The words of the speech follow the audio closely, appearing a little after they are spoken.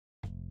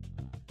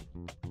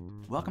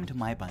Welcome to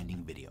My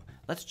Binding video.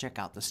 Let's check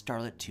out the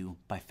Starlet2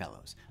 by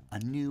Fellows, a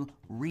new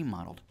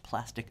remodeled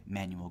plastic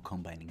manual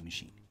comb binding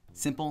machine.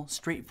 Simple,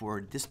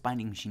 straightforward, this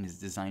binding machine is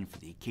designed for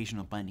the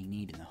occasional binding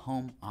need in the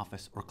home,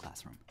 office, or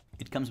classroom.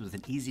 It comes with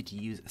an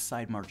easy-to-use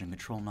side margin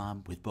control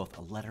knob with both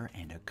a letter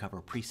and a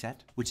cover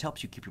preset, which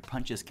helps you keep your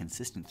punches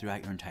consistent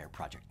throughout your entire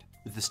project.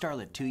 With the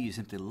Starlet2, you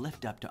simply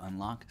lift up to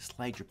unlock,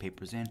 slide your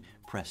papers in,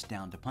 press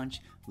down to punch,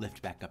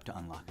 lift back up to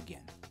unlock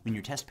again. When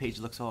your test page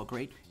looks all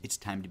great, it's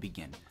time to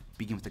begin.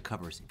 Begin with the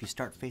covers. If you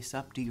start face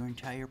up, do your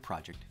entire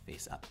project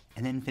face up.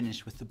 And then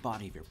finish with the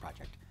body of your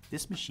project.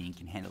 This machine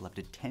can handle up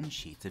to 10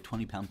 sheets of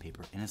 20-pound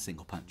paper in a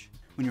single punch.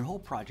 When your whole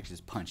project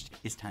is punched,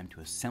 it's time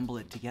to assemble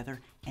it together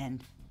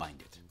and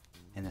bind it.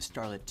 And the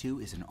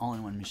Starlet2 is an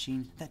all-in-one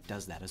machine that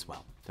does that as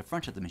well. The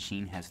front of the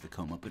machine has the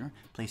comb opener.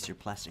 Place your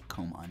plastic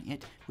comb on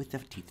it with the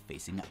teeth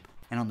facing up.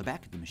 And on the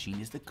back of the machine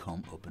is the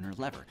comb opener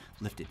lever.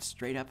 Lift it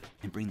straight up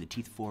and bring the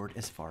teeth forward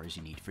as far as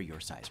you need for your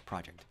size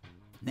project.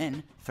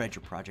 Then thread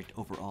your project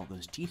over all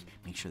those teeth.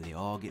 Make sure they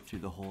all get through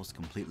the holes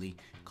completely.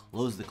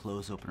 Close the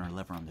close opener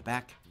lever on the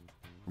back.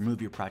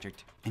 Remove your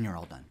project and you're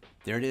all done.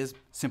 There it is,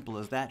 simple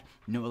as that,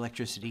 no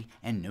electricity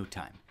and no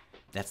time.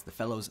 That's the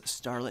Fellows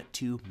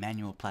Starlet2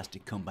 manual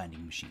plastic comb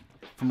binding machine.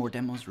 For more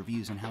demos,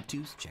 reviews, and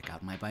how-tos, check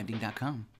out MyBinding.com.